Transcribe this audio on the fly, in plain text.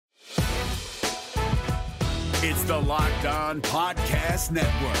It's the Locked On Podcast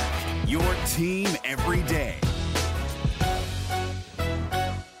Network, your team every day.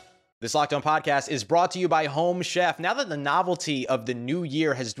 This Locked On Podcast is brought to you by Home Chef. Now that the novelty of the new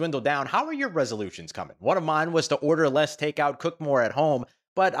year has dwindled down, how are your resolutions coming? One of mine was to order less takeout, cook more at home,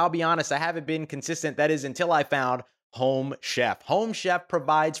 but I'll be honest, I haven't been consistent. That is until I found Home Chef. Home Chef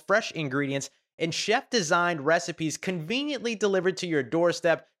provides fresh ingredients and chef-designed recipes conveniently delivered to your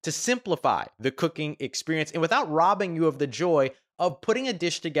doorstep to simplify the cooking experience and without robbing you of the joy of putting a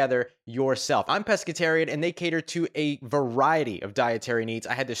dish together yourself. I'm pescatarian and they cater to a variety of dietary needs.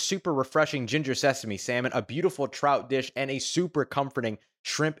 I had this super refreshing ginger sesame salmon, a beautiful trout dish, and a super comforting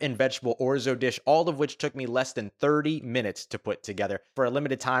shrimp and vegetable orzo dish, all of which took me less than 30 minutes to put together. For a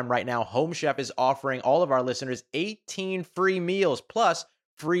limited time right now, Home Chef is offering all of our listeners 18 free meals plus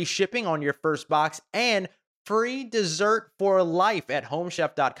free shipping on your first box and free dessert for life at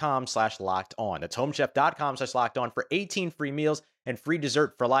homechef.com/lockedon. That's homechef.com/lockedon for 18 free meals and free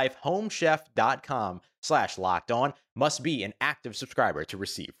dessert for life. Homechef.com/lockedon. Must be an active subscriber to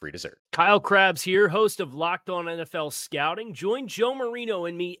receive free dessert. Kyle Krabs here, host of Locked On NFL Scouting. Join Joe Marino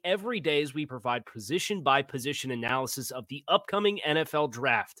and me every day as we provide position-by-position analysis of the upcoming NFL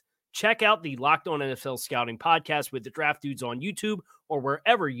Draft. Check out the Locked On NFL Scouting podcast with the Draft Dudes on YouTube or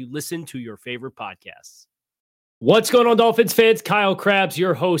wherever you listen to your favorite podcasts. What's going on, Dolphins fans? Kyle Krabs,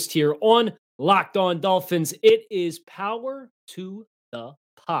 your host here on Locked On Dolphins. It is power to the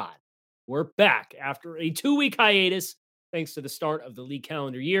pod. We're back after a 2-week hiatus, thanks to the start of the league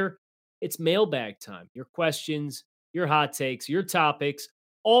calendar year. It's mailbag time. Your questions, your hot takes, your topics,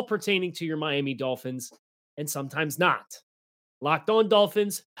 all pertaining to your Miami Dolphins, and sometimes not. Locked On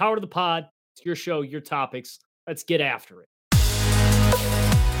Dolphins, power to the pod. It's your show, your topics. Let's get after it.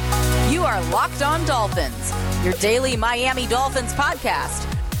 You are Locked On Dolphins, your daily Miami Dolphins podcast,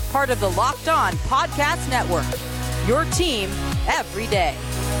 part of the Locked On Podcast Network, your team every day.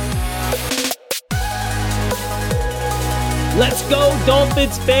 Let's go,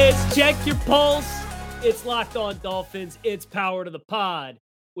 Dolphins fans. Check your pulse. It's Locked On Dolphins. It's power to the pod,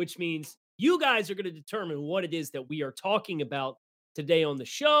 which means you guys are going to determine what it is that we are talking about today on the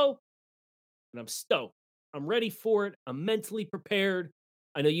show. And I'm stoked. I'm ready for it. I'm mentally prepared.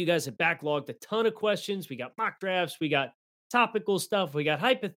 I know you guys have backlogged a ton of questions. We got mock drafts. We got topical stuff. We got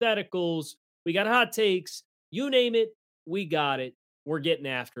hypotheticals. We got hot takes. You name it, we got it. We're getting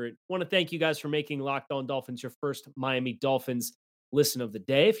after it. Want to thank you guys for making Locked On Dolphins your first Miami Dolphins listen of the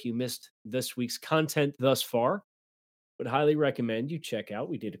day. If you missed this week's content thus far, would highly recommend you check out.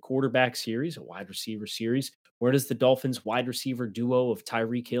 We did a quarterback series, a wide receiver series. Where does the Dolphins wide receiver duo of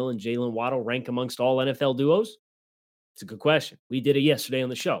Tyreek Hill and Jalen Waddle rank amongst all NFL duos? It's a good question. We did it yesterday on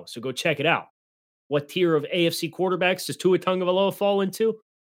the show, so go check it out. What tier of AFC quarterbacks does Tua Tagovailoa fall into?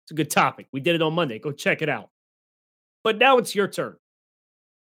 It's a good topic. We did it on Monday. Go check it out. But now it's your turn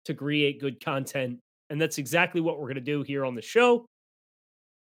to create good content, and that's exactly what we're going to do here on the show.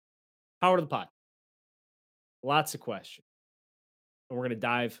 Power to the pod. Lots of questions. And we're going to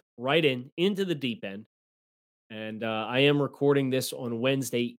dive right into the deep end. And I am recording this on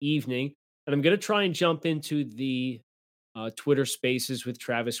Wednesday evening, and I'm going to try and jump into the Twitter Spaces with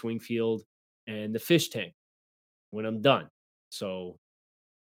Travis Wingfield and the Fish Tank when I'm done. So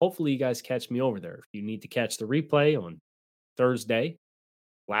hopefully you guys catch me over there. If you need to catch the replay on Thursday,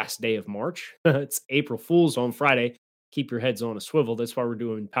 last day of March, it's April Fool's on Friday. Keep your heads on a swivel. That's why we're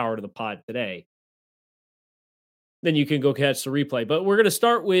doing Power to the Pod today. Then you can go catch the replay. But we're going to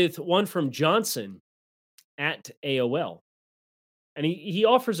start with one from Johnson at AOL. And he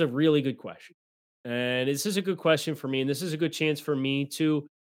offers a really good question. And this is a good question for me. And this is a good chance for me to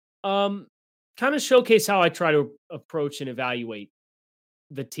kind of showcase how I try to approach and evaluate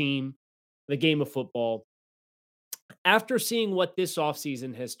the team, the game of football. After seeing what this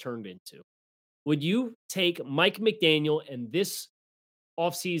offseason has turned into, would you take Mike McDaniel and this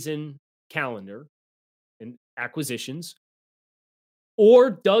offseason calendar and acquisitions, or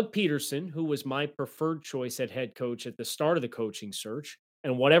Doug Peterson, who was my preferred choice at head coach at the start of the coaching search,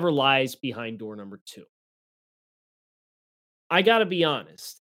 and whatever lies behind door number 2? I got to be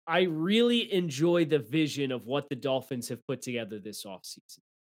honest. I really enjoy the vision of what the Dolphins have put together this offseason.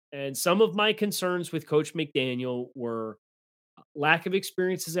 And some of my concerns with Coach McDaniel were lack of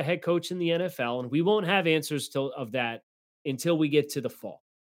experience as a head coach in the NFL, and we won't have answers of that until we get to the fall.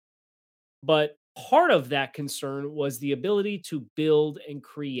 But part of that concern was the ability to build and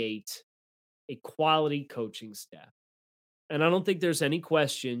create a quality coaching staff. And I don't think there's any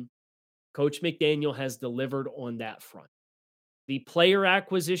question Coach McDaniel has delivered on that front. The player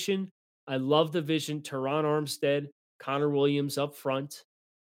acquisition, I love the vision. Teron Armstead, Connor Williams up front.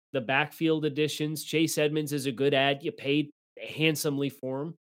 the backfield additions. Chase Edmonds is a good ad. You paid handsomely for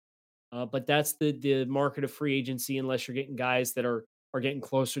him. But that's the market of free agency unless you're getting guys that are getting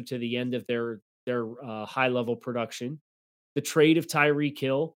closer to the end of their high level production. The trade of Tyreek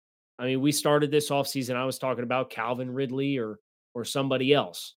Hill. I mean, we started this offseason. I was talking about Calvin Ridley or somebody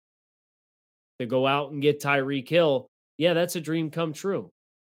else to go out and get Tyreek Hill. Yeah, that's a dream come true.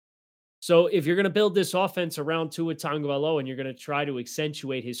 So if you're going to build this offense around Tua Tagovailoa and you're going to try to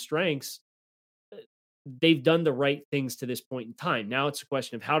accentuate his strengths, they've done the right things to this point in time. Now it's a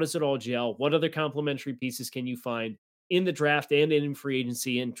question of how does it all gel? What other complementary pieces can you find in the draft and in free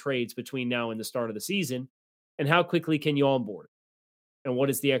agency and trades between now and the start of the season? And how quickly can you onboard? And what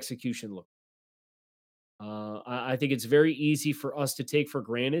does the execution look like? I think it's very easy for us to take for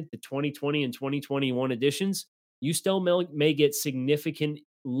granted the 2020 and 2021 additions. You still may get significant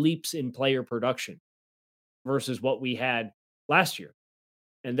leaps in player production versus what we had last year.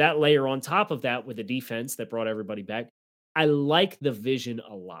 And that layer on top of that with a defense that brought everybody back, I like the vision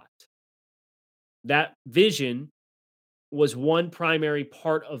a lot. That vision was one primary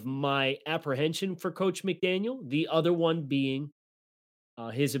part of my apprehension for Coach McDaniel. The other one being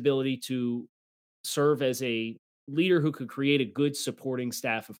his ability to serve as a leader who could create a good supporting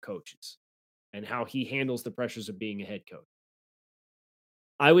staff of coaches and how he handles the pressures of being a head coach.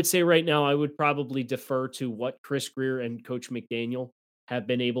 I would say right now, I would probably defer to what Chris Grier and Coach McDaniel have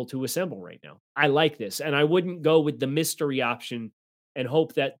been able to assemble right now. I like this. And I wouldn't go with the mystery option and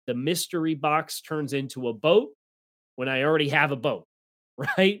hope that the mystery box turns into a boat when I already have a boat,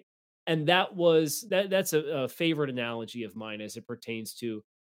 right? And that's a favorite analogy of mine as it pertains to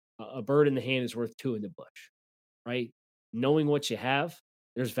a bird in the hand is worth two in the bush, right? Knowing what you have,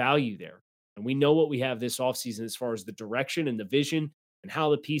 there's value there. And we know what we have this offseason as far as the direction and the vision and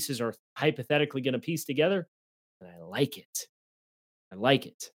how the pieces are hypothetically going to piece together. And I like it. I like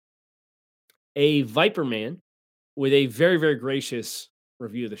it. A Viper Man with a very, very gracious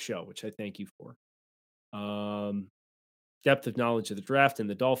review of the show, which I thank you for. Depth of knowledge of the draft and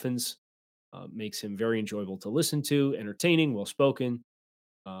the Dolphins makes him very enjoyable to listen to, entertaining, well-spoken.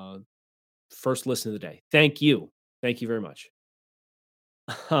 First listen of the day. Thank you. Thank you very much.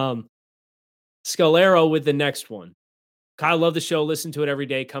 Scalero with the next one. Kyle, love the show. Listen to it every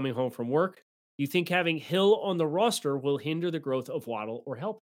day coming home from work. Do you think having Hill on the roster will hinder the growth of Waddle or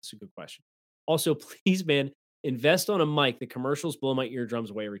help? That's a good question. Also, please, man, invest on a mic. The commercials blow my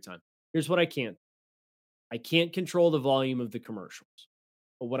eardrums away every time. Here's what I can't. I can't control the volume of the commercials.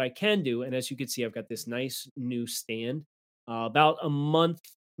 But what I can do, and as you can see, I've got this nice new stand. About a month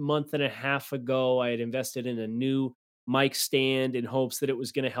and a half ago, I had invested in a new mic stand in hopes that it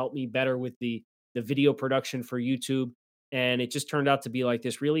was going to help me better with the video production for YouTube. And it just turned out to be like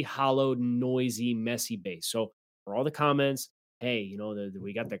this really hollow, noisy, messy bass. So for all the comments, hey,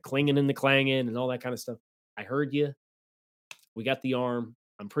 we got the clinging and the clanging and all that kind of stuff. I heard you. We got the arm.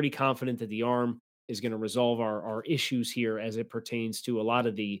 I'm pretty confident that the arm is going to resolve our issues here as it pertains to a lot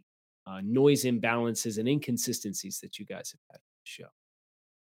of the noise imbalances and inconsistencies that you guys have had on the show.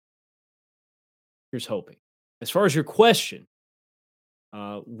 Here's hoping. As far as your question,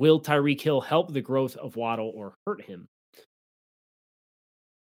 will Tyreek Hill help the growth of Waddle or hurt him?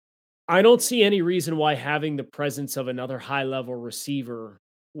 I don't see any reason why having the presence of another high-level receiver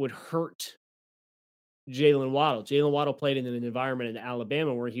would hurt Jalen Waddle. Jalen Waddle played in an environment in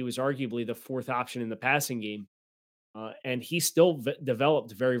Alabama where he was arguably the fourth option in the passing game, and he still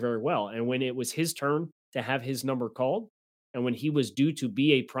developed very, very well. And when it was his turn to have his number called, and when he was due to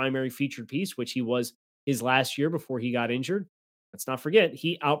be a primary featured piece, which he was his last year before he got injured, let's not forget,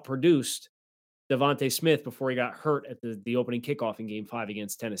 he outproduced Devontae Smith before he got hurt at the opening kickoff in Game 5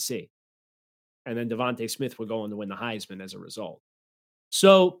 against Tennessee. And then Devontae Smith would go on to win the Heisman as a result.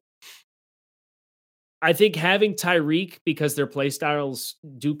 So I think having Tyreek, because their play styles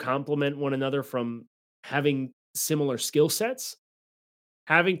do complement one another from having similar skill sets,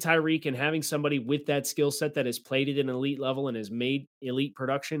 having Tyreek and having somebody with that skill set that has played at an elite level and has made elite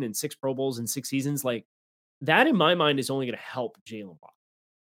production in 6 Pro Bowls in 6 seasons, like that in my mind is only going to help Jalen Waddle.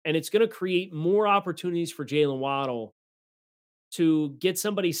 And it's going to create more opportunities for Jalen Waddle to get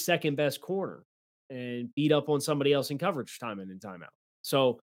somebody's second best corner and beat up on somebody else in coverage time in and time out.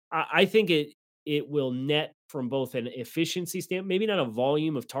 So I think it will net from both an efficiency standpoint, maybe not a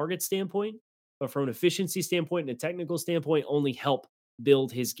volume of target standpoint, but from an efficiency standpoint and a technical standpoint, only help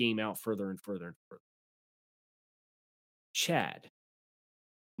build his game out further and further and further. Chad,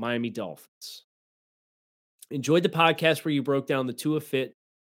 Miami Dolphins. Enjoyed the podcast where you broke down the Tua fit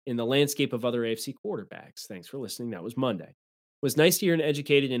in the landscape of other AFC quarterbacks. Thanks for listening. That was Monday. It was nice to hear an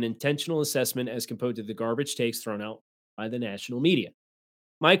educated and intentional assessment as compared to the garbage takes thrown out by the national media.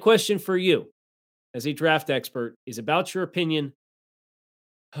 My question for you as a draft expert is about your opinion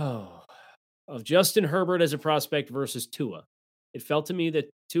of Justin Herbert as a prospect versus Tua. It felt to me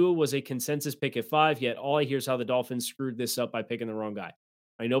that Tua was a consensus pick at 5, yet all I hear is how the Dolphins screwed this up by picking the wrong guy.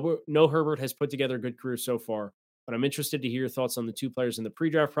 I know Herbert has put together a good career so far, but I'm interested to hear your thoughts on the two players in the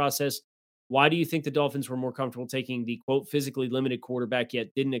pre-draft process. Why do you think the Dolphins were more comfortable taking the, quote, physically limited quarterback,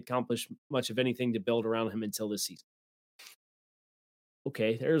 yet didn't accomplish much of anything to build around him until this season?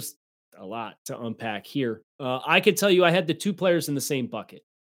 Okay, there's a lot to unpack here. I could tell you I had the two players in the same bucket.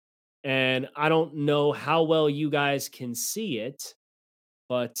 And I don't know how well you guys can see it,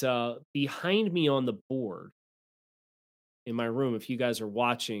 but behind me on the board in my room, if you guys are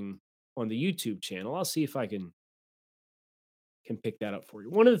watching on the YouTube channel, I'll see if I can pick that up for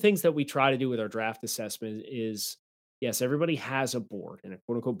you. One of the things that we try to do with our draft assessment is, yes, everybody has a board, and a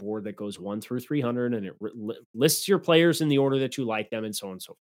quote unquote board that goes 1 through 300, and it lists your players in the order that you like them, and so on and so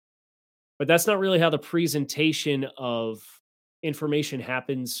forth. But that's not really how the presentation of information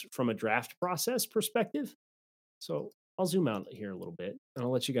happens from a draft process perspective. So I'll zoom out here a little bit, and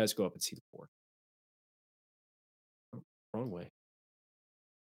I'll let you guys go up and see the board. Oh, wrong way.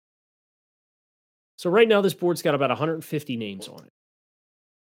 So right now, this board's got about 150 names on it.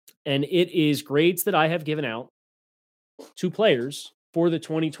 And it is grades that I have given out to players for the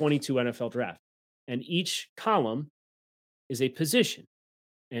 2022 NFL Draft. And each column is a position.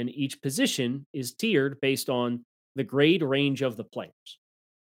 And each position is tiered based on the grade range of the players.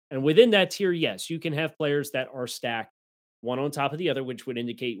 And within that tier, yes, you can have players that are stacked one on top of the other, which would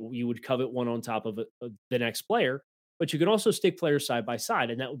indicate you would covet one on top of the next player. But you can also stick players side by side,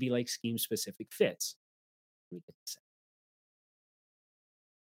 and that would be like scheme-specific fits. Let me get this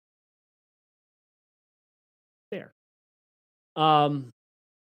out. There.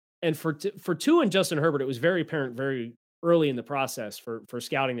 And for Tua and Justin Herbert, it was very apparent very early in the process for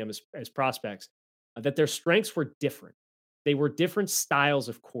scouting them as prospects that their strengths were different. They were different styles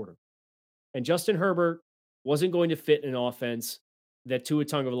of quarterback. And Justin Herbert wasn't going to fit in an offense that Tua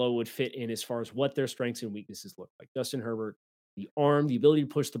Tagovailoa would fit in as far as what their strengths and weaknesses look like. Justin Herbert, the arm, the ability to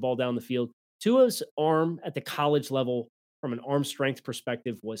push the ball down the field. Tua's arm at the college level from an arm strength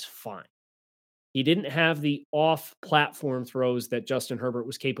perspective was fine. He didn't have the off-platform throws that Justin Herbert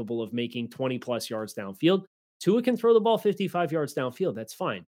was capable of making 20-plus yards downfield. Tua can throw the ball 55 yards downfield. That's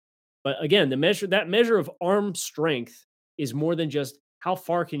fine. But again, that measure of arm strength is more than just how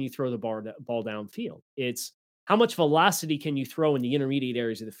far can you throw the ball downfield. It's how much velocity can you throw in the intermediate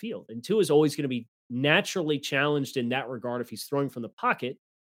areas of the field. And Tua is always going to be naturally challenged in that regard if he's throwing from the pocket,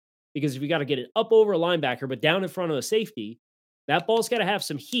 because if you got to get it up over a linebacker but down in front of a safety, that ball's got to have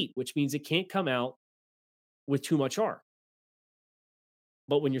some heat, which means it can't come out with too much arc.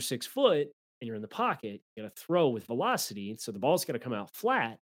 But when you're 6 foot and you're in the pocket, you got to throw with velocity. So the ball's got to come out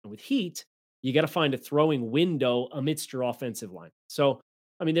flat. And with heat, you got to find a throwing window amidst your offensive line. So,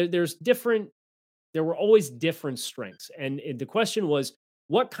 I mean, there were always different strengths. And the question was,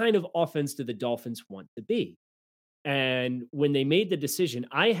 what kind of offense do the Dolphins want to be? And when they made the decision,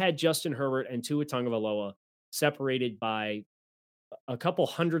 I had Justin Herbert and Tua Tagovailoa separated by a couple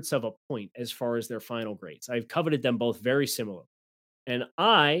hundredths of a point as far as their final grades. I've coveted them both very similar. And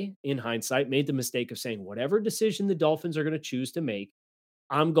I, in hindsight, made the mistake of saying, whatever decision the Dolphins are going to choose to make,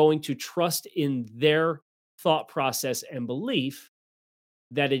 I'm going to trust in their thought process and belief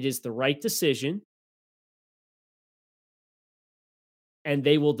that it is the right decision, and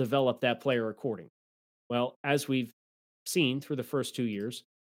they will develop that player accordingly. Well, as we've seen through the first 2 years,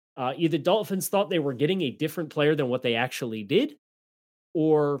 either Dolphins thought they were getting a different player than what they actually did,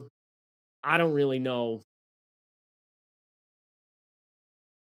 or I don't really know.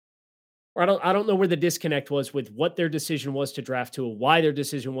 Or I don't know where the disconnect was with what their decision was to draft Tua, why their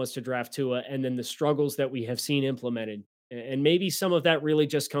decision was to draft Tua, and then the struggles that we have seen implemented. And maybe some of that really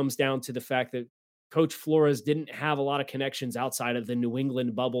just comes down to the fact that Coach Flores didn't have a lot of connections outside of the New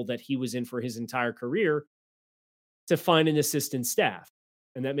England bubble that he was in for his entire career to find an assistant staff.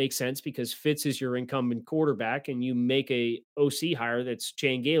 And that makes sense because Fitz is your incumbent quarterback, and you make a OC hire that's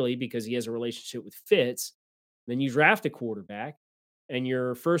Chan Gailey because he has a relationship with Fitz. Then you draft a quarterback, and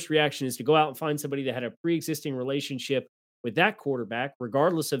your first reaction is to go out and find somebody that had a pre-existing relationship with that quarterback,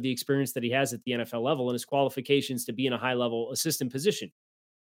 regardless of the experience that he has at the NFL level and his qualifications to be in a high-level assistant position.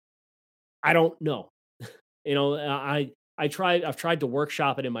 I don't know. I've tried to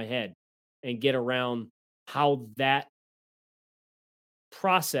workshop it in my head and get around how that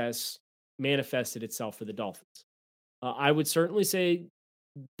process manifested itself for the Dolphins. I would certainly say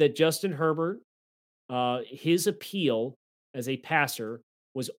that Justin Herbert, his appeal as a passer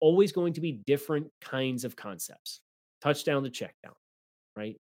was always going to be different kinds of concepts. Touchdown to check down.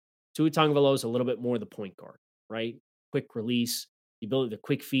 right? Tua Tagovailoa is a little bit more the point guard, right? Quick release, the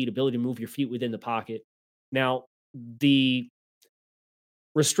quick feet, ability to move your feet within the pocket. Now, the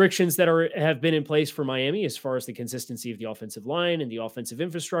restrictions that have been in place for Miami as far as the consistency of the offensive line and the offensive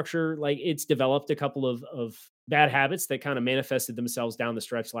infrastructure, like it's developed a couple of bad habits that kind of manifested themselves down the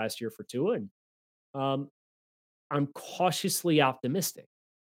stretch last year for Tua. And I'm cautiously optimistic.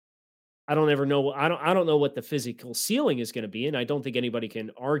 I don't ever know. I don't know what the physical ceiling is going to be, and I don't think anybody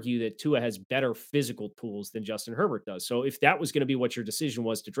can argue that Tua has better physical tools than Justin Herbert does. So if that was going to be what your decision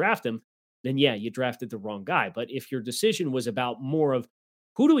was to draft him, then yeah, you drafted the wrong guy. But if your decision was about more of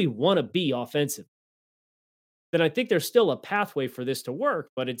who do we want to be offensive, then I think there's still a pathway for this to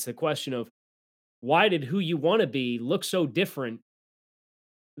work. But it's the question of why did who you want to be look so different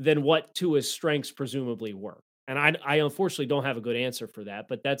than what Tua's strengths presumably were? And I unfortunately don't have a good answer for that.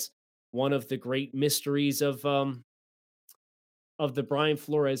 But that's one of the great mysteries of the Brian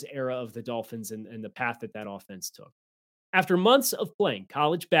Flores era of the Dolphins and the path that offense took. After months of playing,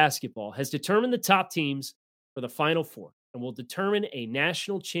 college basketball has determined the top teams for the Final Four and will determine a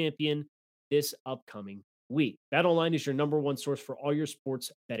national champion this upcoming week. BetOnline is your number one source for all your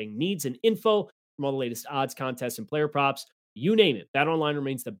sports betting needs and info from all the latest odds, contests, and player props. You name it, BetOnline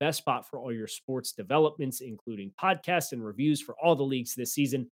remains the best spot for all your sports developments, including podcasts and reviews for all the leagues this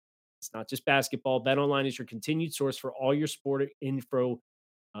season. It's not just basketball. BetOnline is your continued source for all your sport info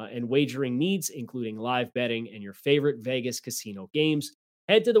and wagering needs, including live betting and your favorite Vegas casino games.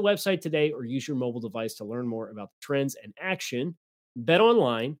 Head to the website today or use your mobile device to learn more about the trends and action.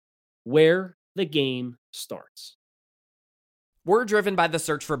 BetOnline, where the game starts. We're driven by the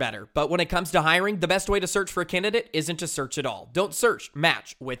search for better, but when it comes to hiring, the best way to search for a candidate isn't to search at all. Don't search,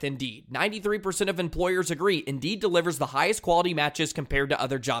 match with Indeed. 93% of employers agree Indeed delivers the highest quality matches compared to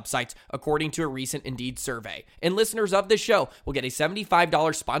other job sites, according to a recent Indeed survey. And listeners of this show will get a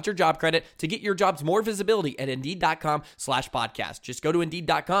 $75 sponsored job credit to get your jobs more visibility at Indeed.com/podcast. Just go to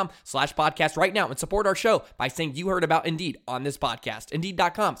Indeed.com/podcast right now and support our show by saying you heard about Indeed on this podcast.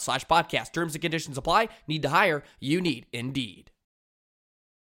 Indeed.com/podcast. Terms and conditions apply. Need to hire? You need Indeed.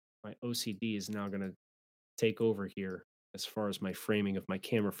 My OCD is now going to take over here as far as my framing of my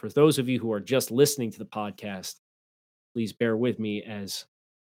camera. For those of you who are just listening to the podcast, please bear with me as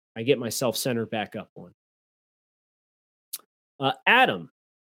I get myself centered back up on. Adam,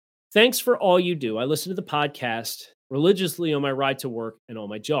 thanks for all you do. I listen to the podcast religiously on my ride to work and on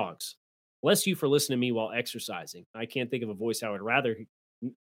my jogs. Bless you for listening to me while exercising. I can't think of a voice I would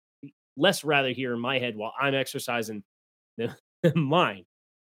less rather hear in my head while I'm exercising than mine.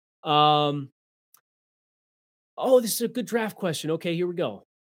 Oh, this is a good draft question. Okay, here we go.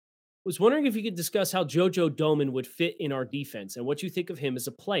 Was wondering if you could discuss how JoJo Domann would fit in our defense and what you think of him as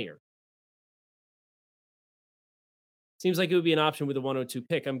a player. Seems like it would be an option with a 102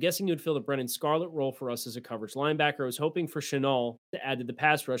 pick. I'm guessing you would fill the Brennan Scarlett role for us as a coverage linebacker. I was hoping for Chenal to add to the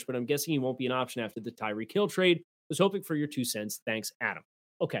pass rush, but I'm guessing he won't be an option after the Tyreek Hill trade. I was hoping for your 2 cents. Thanks, Adam.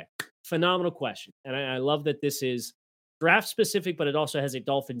 Okay, phenomenal question. And I love that this is draft specific, but it also has a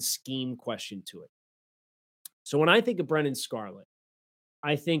Dolphin scheme question to it. So when I think of Brennan Scarlett,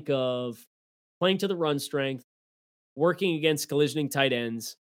 I think of playing to the run strength, working against collisioning tight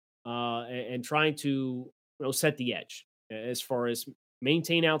ends, and trying to set the edge as far as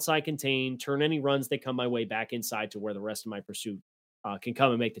maintain outside contain, turn any runs that come my way back inside to where the rest of my pursuit can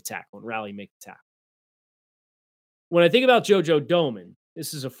come and make the tackle and rally and make the tackle. When I think about JoJo Domann,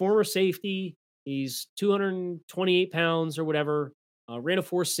 this is a former safety. He's 228 pounds or whatever, ran a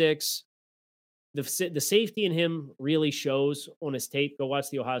 4.6. The safety in him really shows on his tape. Go watch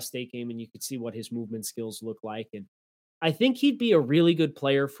the Ohio State game and you can see what his movement skills look like. And I think he'd be a really good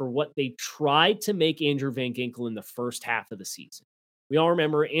player for what they tried to make Andrew Van Ginkel in the first half of the season. We all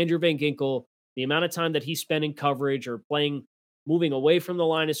remember Andrew Van Ginkel, the amount of time that he spent in coverage or moving away from the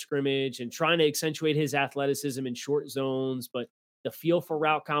line of scrimmage and trying to accentuate his athleticism in short zones, but the feel for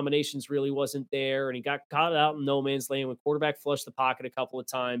route combinations really wasn't there, and he got caught out in no man's land when quarterback flushed the pocket a couple of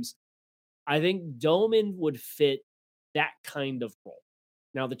times. I think Domann would fit that kind of role.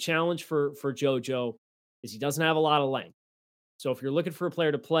 Now, the challenge for JoJo is he doesn't have a lot of length. So if you're looking for a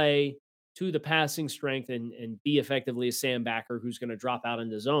player to play to the passing strength and be effectively a Sam backer who's going to drop out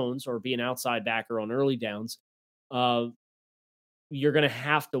into zones or be an outside backer on early downs, you're going to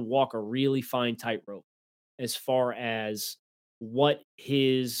have to walk a really fine tightrope as far as what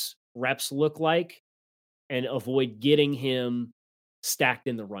his reps look like and avoid getting him stacked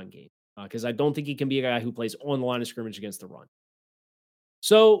in the run game. Because I don't think he can be a guy who plays on the line of scrimmage against the run.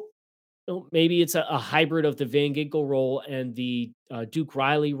 So maybe it's a hybrid of the Van Ginkel role and the Duke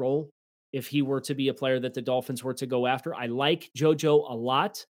Riley role. if he were to be a player that the Dolphins were to go after. I like JoJo a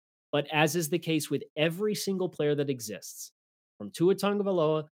lot, but as is the case with every single player that exists, from Tua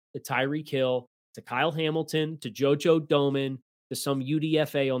Tagovailoa to Tyreek Hill to Kyle Hamilton to JoJo Domann to some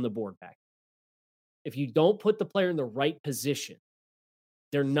UDFA on the board back, if you don't put the player in the right position,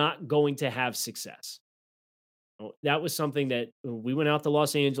 they're not going to have success. That was something that we went out to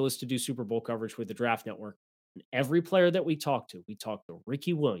Los Angeles to do Super Bowl coverage with the Draft Network. And every player that we talked to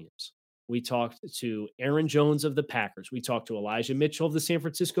Ricky Williams. We talked to Aaron Jones of the Packers. We talked to Elijah Mitchell of the San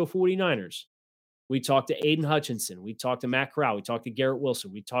Francisco 49ers. We talked to Aiden Hutchinson. We talked to Matt Corral. We talked to Garrett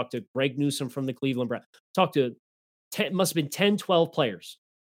Wilson. We talked to Greg Newsome from the Cleveland Browns. Talked to must have been 10, 12 players,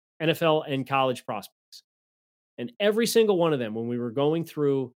 NFL and college prospects. And every single one of them, when we were going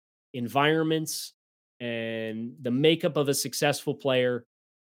through environments and the makeup of a successful player,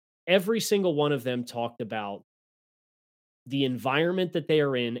 every single one of them talked about the environment that they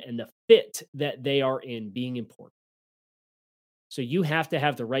are in and the fit that they are in being important. So you have to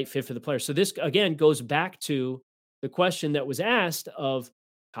have the right fit for the player. So this, again, goes back to the question that was asked of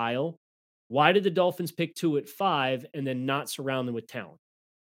Kyle, why did the Dolphins pick Tua at 5 and then not surround them with talent?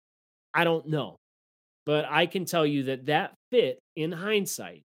 I don't know. But I can tell you that fit, in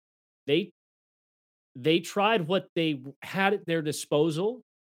hindsight, they tried what they had at their disposal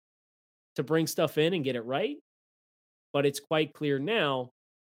to bring stuff in and get it right. But it's quite clear now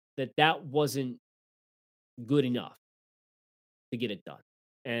that wasn't good enough to get it done.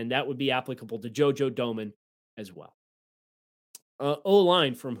 And that would be applicable to JoJo Domann as well.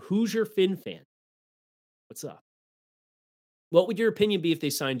 O-line from Hoosier Fin Fan. What's up? What would your opinion be if they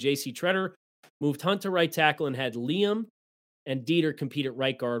signed J.C. Tretter, moved Hunt to right tackle, and had Liam and Dieter compete at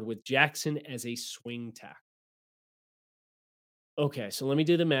right guard with Jackson as a swing tackle? Okay, so let me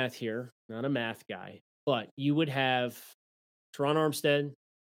do the math here. Not a math guy, but you would have Teron Armstead,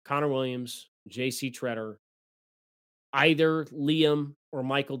 Connor Williams, J.C. Tretter, either Liam or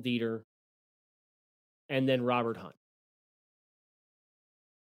Michael Dieter, and then Robert Hunt.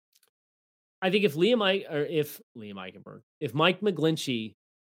 I think if Mike McGlinchey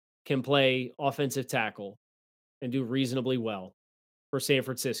can play offensive tackle and do reasonably well for San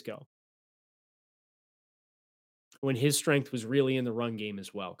Francisco, when his strength was really in the run game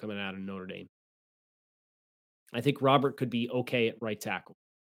as well, coming out of Notre Dame, I think Robert could be okay at right tackle.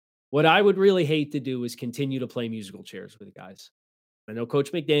 What I would really hate to do is continue to play musical chairs with the guys. I know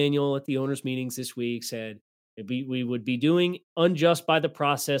Coach McDaniel at the owners' meetings this week said we would be doing unjust by the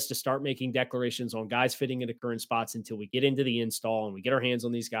process to start making declarations on guys fitting into current spots until we get into the install and we get our hands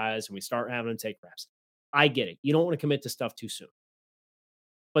on these guys and we start having them take reps. I get it. You don't want to commit to stuff too soon.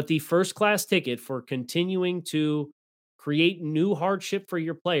 But the first-class ticket for continuing to create new hardship for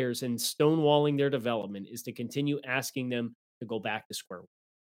your players and stonewalling their development is to continue asking them to go back to square one.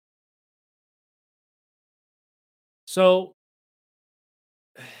 So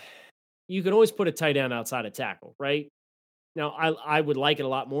you can always put a tight end outside of tackle, right? Now, I would like it a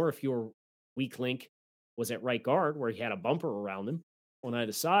lot more if your weak link was at right guard where he had a bumper around him on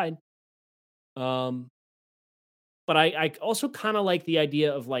either side. But I also kind of like the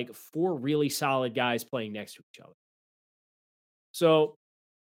idea of like 4 really solid guys playing next to each other. So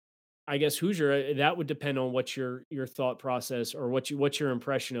I guess Hoosier, that would depend on what your thought process or what your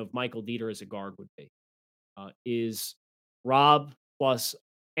impression of Michael Dieter as a guard would be. Is Rob plus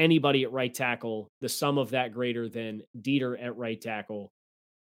anybody at right tackle, the sum of that greater than Dieter at right tackle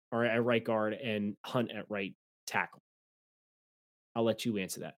or at right guard and Hunt at right tackle? I'll let you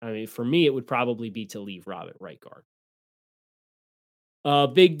answer that. I mean, for me, it would probably be to leave Rob at right guard.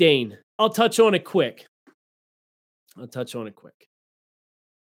 Big Dane, I'll touch on it quick.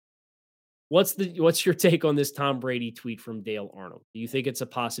 What's your take on this Tom Brady tweet from Dale Arnold? Do you think it's a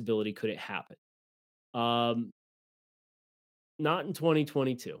possibility? Could it happen? Not in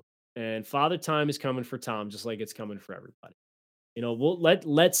 2022. And Father Time is coming for Tom, just like it's coming for everybody. You know,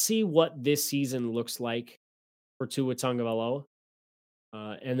 let's see what this season looks like for Tua Tagovailoa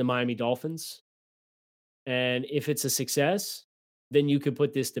and the Miami Dolphins. And if it's a success, then you could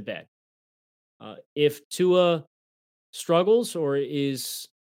put this to bed. If Tua struggles or is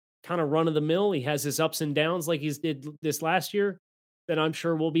kind of run of the mill, he has his ups and downs like he's did this last year, then I'm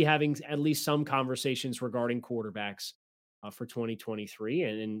sure we'll be having at least some conversations regarding quarterbacks for 2023.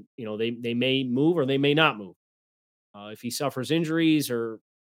 And you know, they may move or they may not move. If he suffers injuries or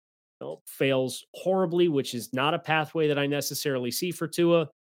fails horribly, which is not a pathway that I necessarily see for Tua,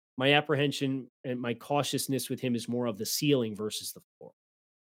 my apprehension and my cautiousness with him is more of the ceiling versus the floor.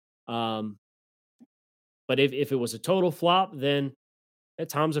 But if it was a total flop, then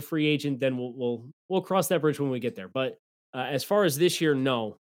Tom's a free agent. Then we'll cross that bridge when we get there. But as far as this year,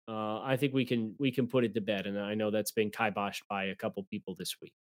 no, I think we can put it to bed, and I know that's been kiboshed by a couple people this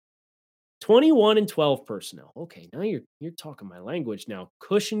week. 21 and 12 personnel. Okay, now you're talking my language now.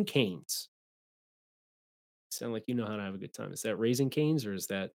 Cushion Canes. Sound like you know how to have a good time. Is that Raising Canes or is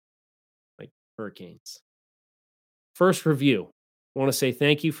that like Hurricanes? First review. I want to say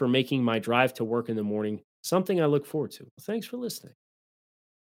thank you for making my drive to work in the morning something I look forward to. Well, thanks for listening.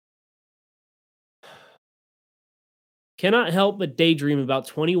 Cannot help but daydream about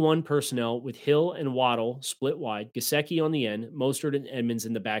 21 personnel with Hill and Waddle split wide, Gesicki on the end, Mostert and Edmonds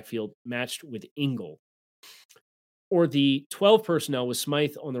in the backfield, matched with Ingle. Or the 12 personnel with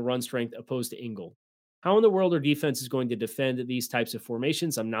Smythe on the run strength opposed to Ingle. How in the world are defenses going to defend these types of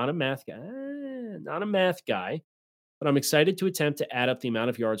formations? I'm not a math guy, but I'm excited to attempt to add up the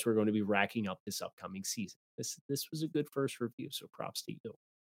amount of yards we're going to be racking up this upcoming season. This was a good first review, so props to you.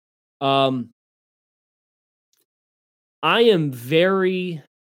 I am very,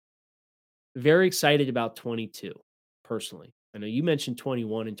 very excited about 22, personally. I know you mentioned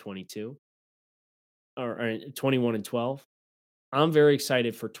 21 and 22, or 21 and 12. I'm very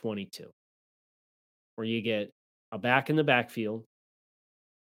excited for 22, where you get a back in the backfield,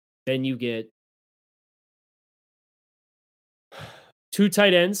 then you get two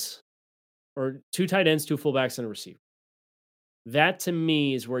tight ends, two fullbacks, and a receiver. That to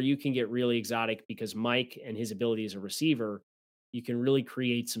me is where you can get really exotic because Mike and his ability as a receiver, you can really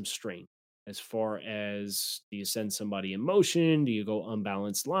create some strain as far as do you send somebody in motion? Do you go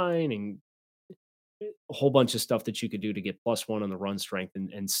unbalanced line? And a whole bunch of stuff that you could do to get +1 on the run strength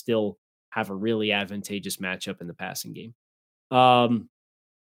and still have a really advantageous matchup in the passing game. The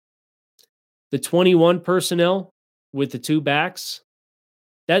 21 personnel with the two backs,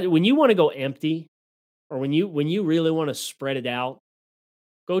 that when you want to go empty, or when you really want to spread it out,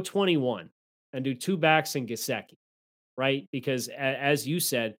 go 21 and do two backs and Gesicki, right? Because as you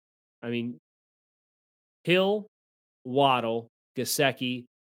said, I mean, Hill, Waddle, Gesicki,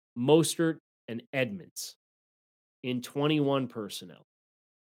 Mostert, and Edmonds in 21 personnel.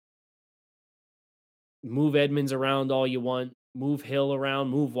 Move Edmonds around all you want. Move Hill around.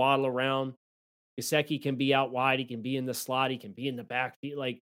 Move Waddle around. Gesicki can be out wide. He can be in the slot. He can be in the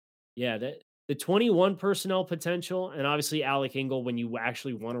backfield. The 21 personnel potential, and obviously Alec Ingle when you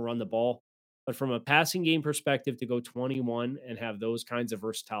actually want to run the ball. But from a passing game perspective, to go 21 and have those kinds of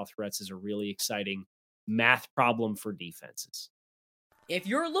versatile threats is a really exciting math problem for defenses. If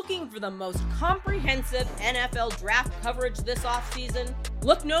you're looking for the most comprehensive NFL draft coverage this offseason,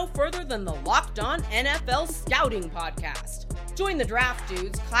 look no further than the Locked On NFL Scouting Podcast. Join the draft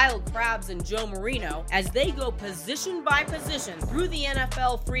dudes, Kyle Krabs and Joe Marino, as they go position by position through the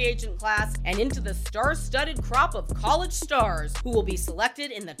NFL free agent class and into the star-studded crop of college stars who will be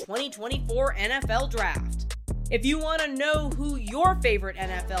selected in the 2024 NFL Draft. If you want to know who your favorite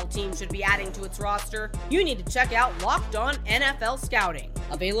NFL team should be adding to its roster, you need to check out Locked On NFL Scouting,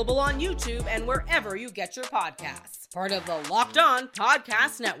 available on YouTube and wherever you get your podcasts. Part of the Locked On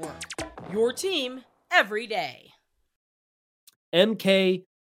Podcast Network, your team every day.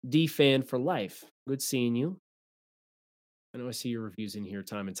 MKD fan for life. Good seeing you. I know I see your reviews in here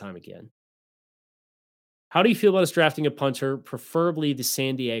time and time again. How do you feel about us drafting a punter, preferably the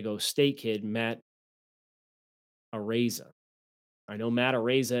San Diego State kid, Matt Araiza? I know Matt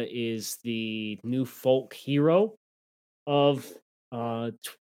Araiza is the new folk hero of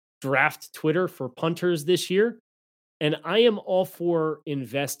draft Twitter for punters this year. And I am all for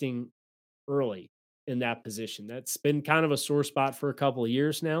investing early in that position. That's been kind of a sore spot for a couple of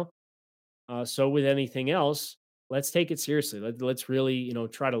years now. So with anything else, let's take it seriously. Let's really,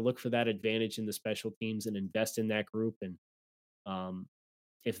 try to look for that advantage in the special teams and invest in that group. And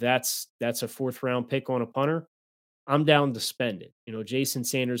if that's a fourth round pick on a punter, I'm down to spend it. Jason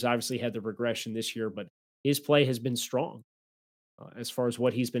Sanders obviously had the regression this year, but his play has been strong as far as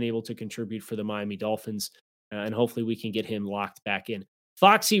what he's been able to contribute for the Miami Dolphins. And hopefully we can get him locked back in.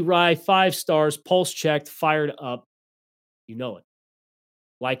 Foxy Rye, 5 stars, pulse checked, fired up. You know it.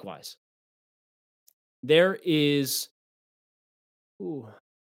 Likewise. There is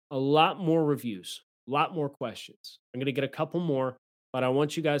a lot more reviews, a lot more questions. I'm going to get a couple more, but I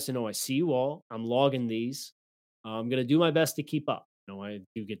want you guys to know I see you all. I'm logging these. I'm going to do my best to keep up. I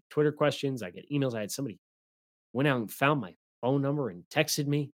do get Twitter questions. I get emails. I had somebody went out and found my phone number and texted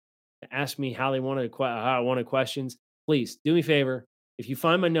me to ask me how I wanted questions. Please do me a favor. If you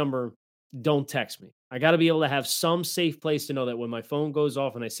find my number, don't text me. I got to be able to have some safe place to know that when my phone goes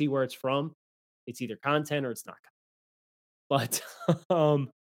off and I see where it's from, it's either content or it's not. But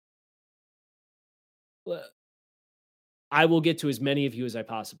I will get to as many of you as I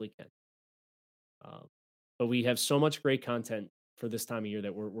possibly can. But we have so much great content for this time of year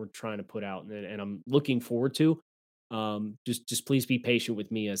that we're trying to put out, and I'm looking forward to. Just please be patient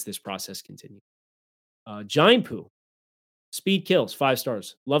with me as this process continues. Giant Poo, Speed Kills, 5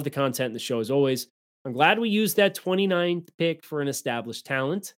 stars. Love the content in the show as always. I'm glad we used that 29th pick for an established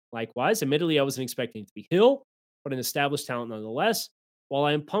talent. Likewise, admittedly, I wasn't expecting it to be Hill, but an established talent nonetheless. While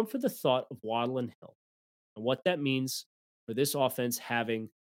I am pumped for the thought of Waddle and Hill and what that means for this offense having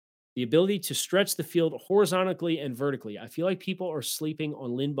the ability to stretch the field horizontally and vertically, I feel like people are sleeping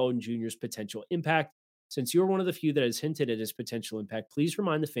on Lynn Bowden Jr.'s potential impact. Since you're one of the few that has hinted at his potential impact, please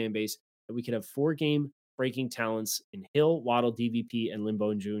remind the fan base that we could have 4 game-breaking talents in Hill, Waddle, DVP, and Lynn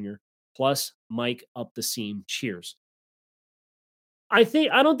Bowden Jr., plus Mike up the seam. Cheers. I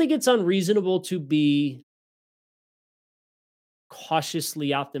don't think it's unreasonable to be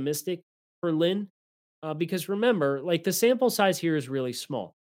cautiously optimistic for Lynn, because remember, like, the sample size here is really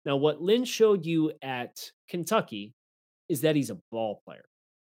small. Now, what Lynn showed you at Kentucky is that he's a ball player,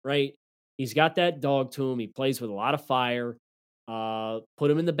 right? He's got that dog to him. He plays with a lot of fire.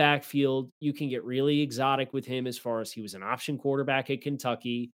 Put him in the backfield. You can get really exotic with him as far as he was an option quarterback at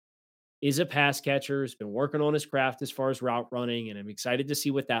Kentucky, is a pass catcher, has been working on his craft as far as route running, and I'm excited to see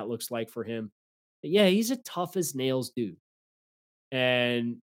what that looks like for him. But yeah, he's a tough as nails dude.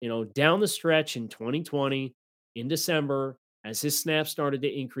 And, down the stretch in 2020, in December, as his snaps started to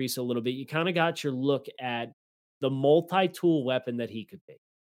increase a little bit, you kind of got your look at the multi-tool weapon that he could be.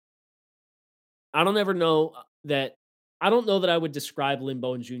 I don't know that I would describe Lynn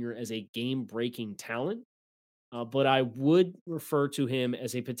Bowden Jr. as a game-breaking talent, but I would refer to him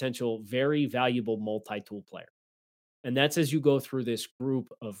as a potential very valuable multi-tool player. And that's as you go through this group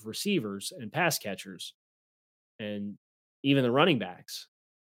of receivers and pass catchers and even the running backs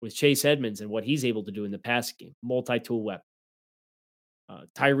with Chase Edmonds and what he's able to do in the passing game, multi-tool weapon.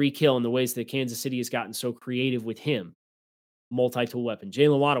 Tyreek Hill and the ways that Kansas City has gotten so creative with him, multi-tool weapon.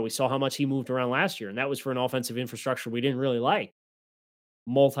 Jalen Waddle, we saw how much he moved around last year, and that was for an offensive infrastructure we didn't really like.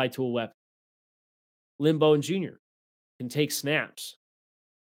 Multi-tool weapon. Lynn Bowden Jr. can take snaps,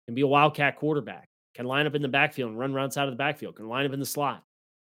 can be a wildcat quarterback, can line up in the backfield and run routes out of the backfield, can line up in the slot,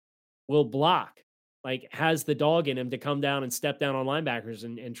 will block, has the dog in him to come down and step down on linebackers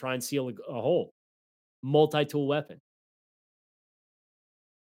and try and seal a hole. Multi-tool weapon.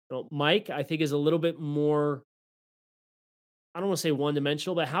 Mike, I think, is a little bit more, I don't want to say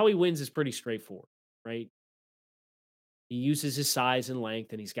one-dimensional, but how he wins is pretty straightforward, right? He uses his size and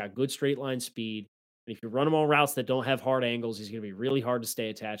length, and he's got good straight line speed. And if you run him on routes that don't have hard angles, he's going to be really hard to stay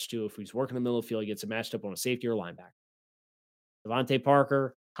attached to. If he's working in the middle of the field, he gets matched up on a safety or linebacker. Devontae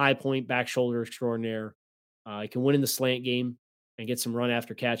Parker, high point, back shoulder extraordinaire. He can win in the slant game and get some run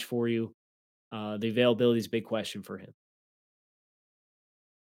after catch for you. The availability is a big question for him.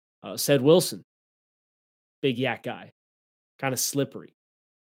 Ced Wilson, big yak guy, kind of slippery.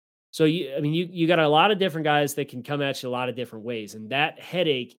 So you got a lot of different guys that can come at you a lot of different ways, and that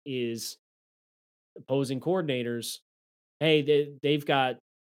headache is opposing coordinators. Hey, they've got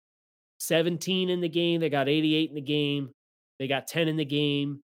 17 in the game, they got 88 in the game, they got 10 in the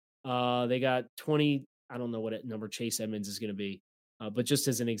game, they got 20. I don't know what number Chase Edmonds is going to be, but just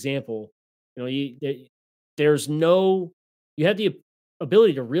as an example, you have the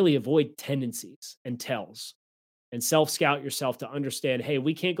ability to really avoid tendencies and tells and self-scout yourself to understand, hey,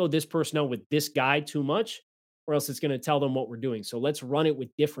 we can't go this personnel with this guy too much, or else it's going to tell them what we're doing. So let's run it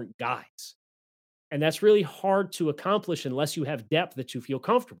with different guys. And that's really hard to accomplish unless you have depth that you feel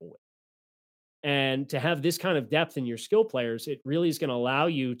comfortable with. And to have this kind of depth in your skill players, it really is going to allow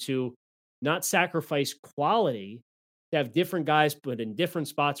you to not sacrifice quality, to have different guys put in different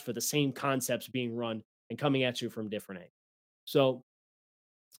spots for the same concepts being run and coming at you from different angles. So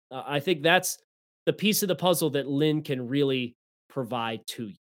I think that's the piece of the puzzle that Lynn can really provide to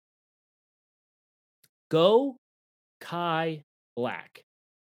you. Go Kai Black.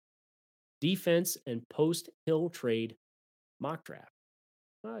 Defense and post-Hill trade mock draft.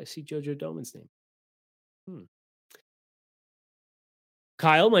 I see JoJo Doman's name.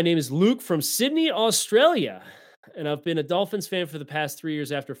 Kyle, my name is Luke from Sydney, Australia, and I've been a Dolphins fan for the past 3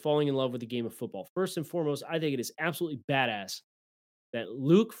 years after falling in love with the game of football. First and foremost, I think it is absolutely badass that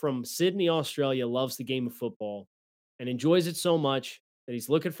Luke from Sydney, Australia loves the game of football and enjoys it so much that he's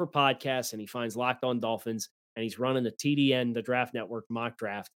looking for podcasts and he finds Locked On Dolphins and he's running the TDN, the Draft Network mock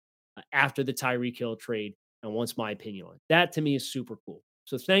draft after the Tyreek Hill trade and wants my opinion on it. That to me is super cool.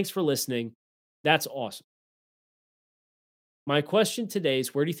 So thanks for listening. That's awesome. My question today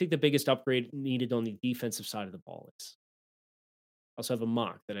is, where do you think the biggest upgrade needed on the defensive side of the ball is? I also have a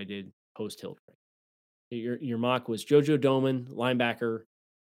mock that I did post-Hill trade. Your mock was JoJo Doman, linebacker,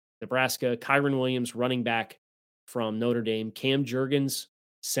 Nebraska, Kyron Williams, running back, from Notre Dame, Cam Jurgens,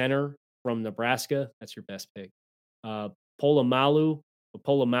 center from Nebraska. That's your best pick. Polamalu,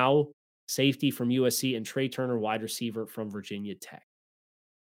 safety from USC, and Trey Turner, wide receiver from Virginia Tech.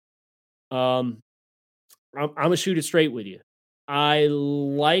 I'm going to shoot it straight with you. I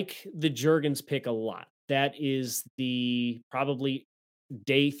like the Jurgens pick a lot. That is the probably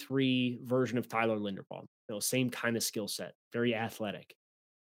day 3 version of Tyler Linderbaum. Same kind of skill set, very athletic.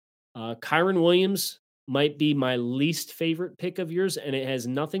 Kyren Williams might be my least favorite pick of yours, and it has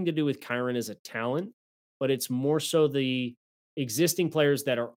nothing to do with Kyren as a talent, but it's more so the existing players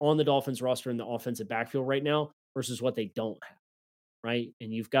that are on the Dolphins roster in the offensive backfield right now versus what they don't have, right?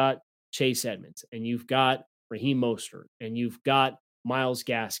 And you've got Chase Edmonds, and you've got Raheem Mostert, and you've got Myles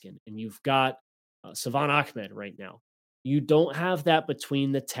Gaskin, and you've got Savon Ahmed right now. You don't have that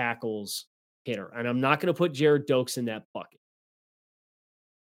between the tackles hitter, and I'm not going to put Jared Dokes in that bucket.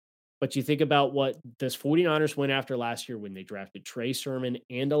 But you think about what this 49ers went after last year when they drafted Trey Sermon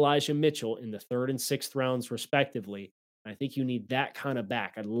and Elijah Mitchell in the 3rd and 6th rounds, respectively. I think you need that kind of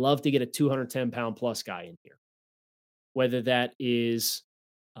back. I'd love to get a 210-pound plus guy in here, whether that is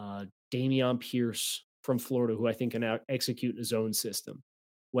Dameon Pierce from Florida, who I think can execute in a zone system,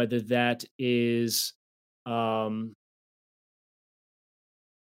 whether that is, I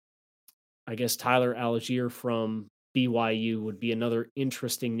guess, Tyler Algier from BYU would be another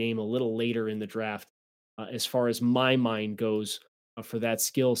interesting name a little later in the draft as far as my mind goes for that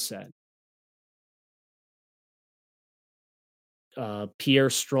skill set. Pierre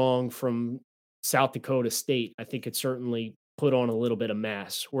Strong from South Dakota State, I think it certainly put on a little bit of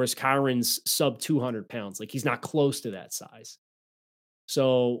mass, whereas Kyren's sub 200 pounds. Like, he's not close to that size.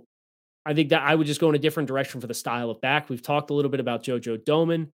 So I think that I would just go in a different direction for the style of back. We've talked a little bit about JoJo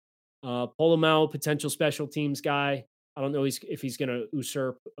Domann. Polamalu, potential special teams guy. I don't know if he's going to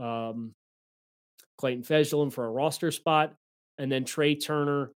usurp Clayton Fejedelem for a roster spot. And then Trey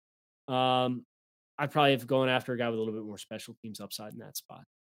Turner. I'd probably have gone after a guy with a little bit more special teams upside in that spot.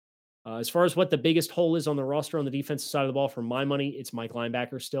 As far as what the biggest hole is on the roster on the defensive side of the ball, for my money, it's Mike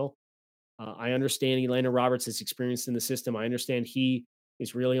linebacker still. I understand Elandon Roberts is experienced in the system. I understand he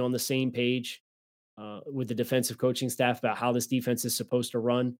is really on the same page with the defensive coaching staff about how this defense is supposed to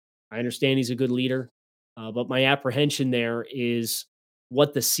run. I understand he's a good leader, but my apprehension there is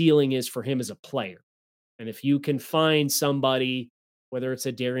what the ceiling is for him as a player. And if you can find somebody, whether it's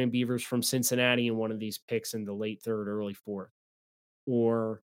a Darian Beavers from Cincinnati in one of these picks in the late 3rd, early 4th,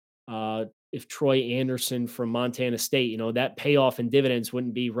 or if Troy Anderson from Montana State, that payoff and dividends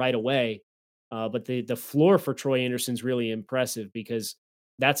wouldn't be right away. But the floor for Troy Anderson's really impressive because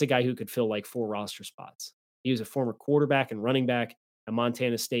that's a guy who could fill like 4 roster spots. He was a former quarterback and running back at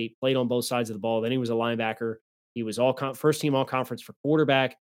Montana State, played on both sides of the ball. Then he was a linebacker. He was first team all conference for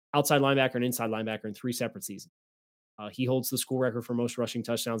quarterback, outside linebacker, and inside linebacker in 3 separate seasons. He holds the school record for most rushing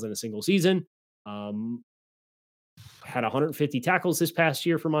touchdowns in a single season. Had 150 tackles this past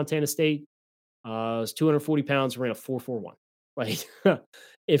year for Montana State. Was 240 pounds, ran a 4.41. Like,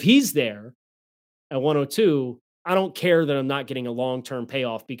 if he's there at 102, I don't care that I'm not getting a long-term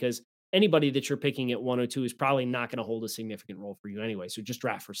payoff because anybody that you're picking at 102 is probably not going to hold a significant role for you anyway. So just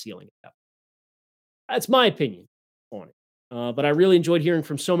draft for ceiling. That's my opinion on it. But I really enjoyed hearing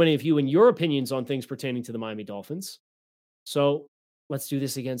from so many of you and your opinions on things pertaining to the Miami Dolphins. So let's do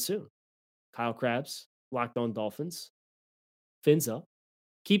this again soon. Kyle Krabs, Locked On Dolphins. Fins up.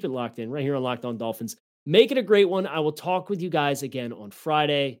 Keep it locked in right here on Locked On Dolphins. Make it a great one. I will talk with you guys again on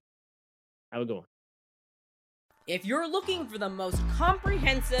Friday. Have a good one. If you're looking for the most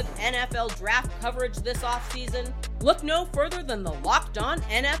comprehensive NFL draft coverage this offseason, look no further than the Locked On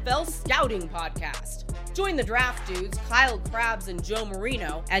NFL Scouting Podcast. Join the draft dudes, Kyle Krabs and Joe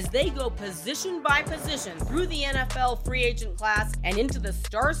Marino, as they go position by position through the NFL free agent class and into the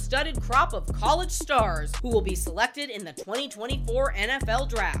star-studded crop of college stars who will be selected in the 2024 NFL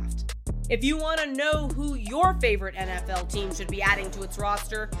Draft. If you want to know who your favorite NFL team should be adding to its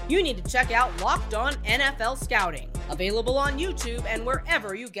roster, you need to check out Locked On NFL Scouting, available on YouTube and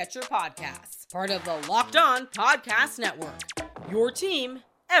wherever you get your podcasts. Part of the Locked On Podcast Network, your team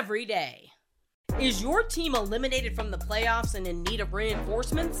every day. Is your team eliminated from the playoffs and in need of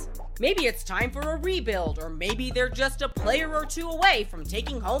reinforcements? Maybe it's time for a rebuild, or maybe they're just a player or two away from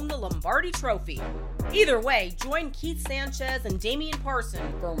taking home the Lombardi Trophy. Either way, join Keith Sanchez and Damian Parson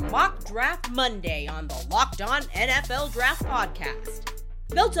for Mock Draft Monday on the Locked On NFL Draft Podcast.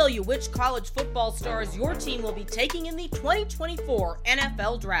 They'll tell you which college football stars your team will be taking in the 2024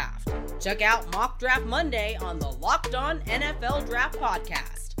 NFL Draft. Check out Mock Draft Monday on the Locked On NFL Draft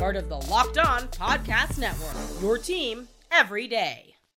Podcast, part of the Locked On Podcast Network, your team every day.